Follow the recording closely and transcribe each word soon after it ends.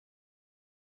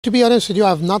To be honest with you,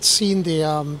 I've not seen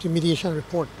the mediation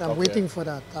report. I'm Okay. waiting for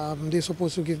that. They're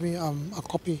supposed to give me a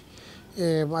copy.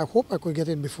 I hope I could get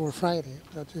it before Friday.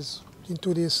 That is in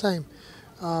 2 days' time.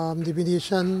 The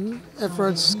mediation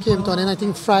efforts came to an end, I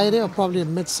think Friday or probably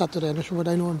mid-Saturday. I'm not sure, but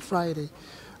I know on Friday.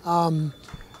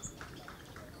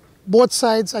 Both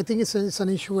sides, I think it's an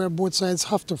issue where both sides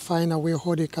have to find a way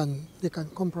how they can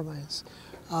compromise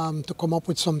to come up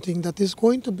with something that is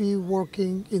going to be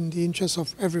working in the interest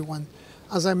of everyone.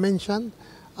 As I mentioned,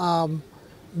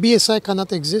 B.S.I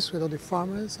cannot exist without the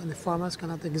farmers, and the farmers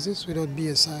cannot exist without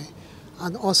B.S.I.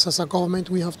 And us as a government,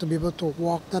 we have to be able to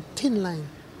walk that thin line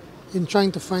in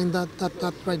trying to find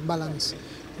that right balance.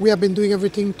 We have been doing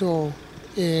everything to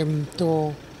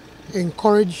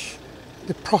encourage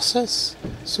the process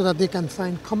so that they can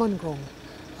find common ground.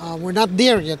 We're not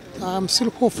there yet. I'm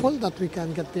still hopeful that we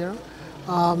can get there.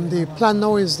 The plan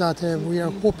now is that we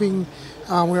are hoping,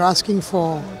 we're asking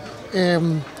for,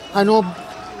 I know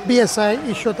B.S.I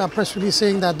issued a press release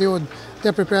saying that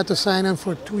they're prepared to sign on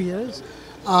for 2 years,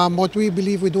 but we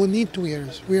believe we don't need 2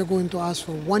 years. We are going to ask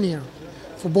for 1 year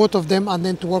for both of them, and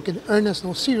then to work in earnest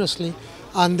now seriously,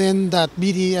 and then that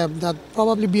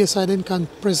probably B.S.I then can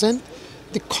present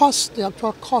the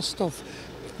actual cost of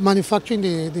manufacturing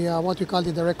what we call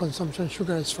the direct consumption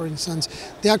sugars, for instance,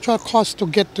 the actual cost to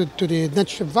get to the net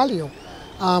ship value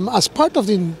as part of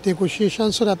the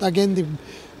negotiation, so that again the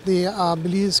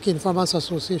Belize Cane Farmers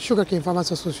Association, Sugar Cane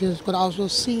Farmers Association could also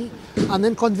see and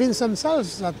then convince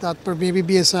themselves that maybe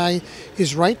B.S.I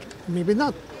is right, maybe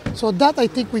not. So that I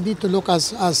think we need to look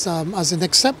as the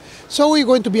next step. So we're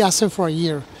going to be asking for a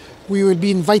year. We will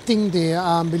be inviting the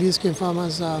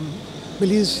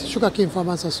Belize Sugar Cane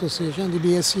Farmers Association, the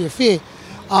B.S.C.F.A,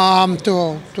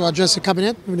 to address the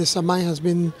cabinet. Minister Mai has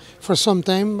been for some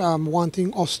time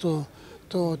wanting us to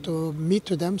meet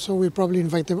with them, so we'll probably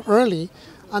invite them early.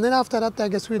 And then after that, I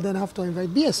guess we then have to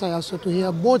invite B.S.I also to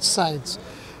hear both sides.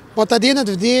 But at the end of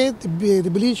the day, the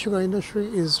Belize sugar industry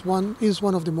is one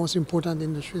of the most important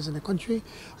industries in the country,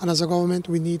 and as a government,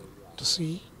 we need to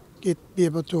see it be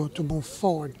able to move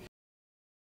forward.